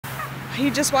He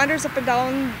just wanders up and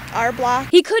down our block.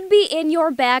 He could be in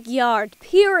your backyard,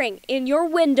 peering in your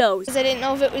windows. I didn't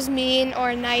know if it was mean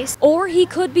or nice. Or he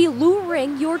could be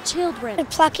luring your children.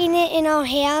 Plucking it in our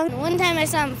hand. One time I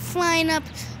saw him flying up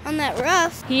on that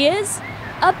roof. He is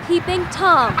a peeping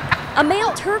Tom, a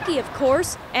male turkey, of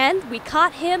course, and we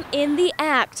caught him in the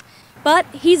act. But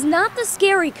he's not the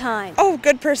scary kind. Oh,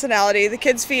 good personality. The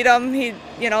kids feed him. He,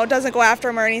 doesn't go after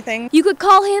him or anything. You could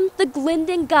call him the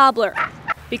Glyndon Gobbler,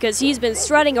 because he's been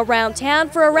strutting around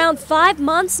town for around 5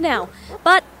 months now.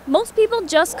 But most people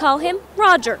just call him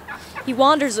Roger. He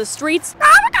wanders the streets,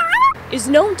 is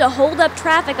known to hold up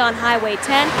traffic on Highway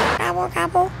 10, Gobble,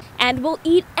 gobble. and will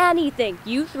eat anything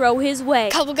you throw his way.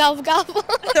 Gobble, gobble, gobble.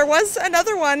 There was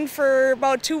another one for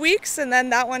about 2 weeks, and then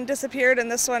that one disappeared,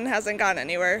 and this one hasn't gone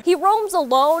anywhere. He roams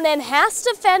alone and has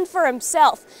to fend for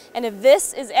himself. And if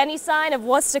this is any sign of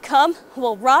what's to come,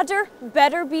 well, Roger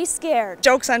better be scared.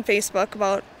 Jokes on Facebook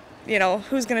about,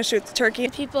 who's going to shoot the turkey.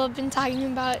 People have been talking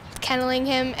about kenneling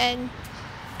him and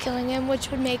killing him,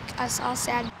 which would make us all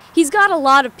sad. He's got a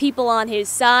lot of people on his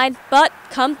side, but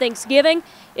come Thanksgiving,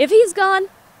 if he's gone,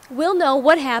 we'll know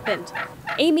what happened.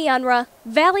 Amy Unrau,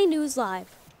 Valley News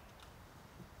Live.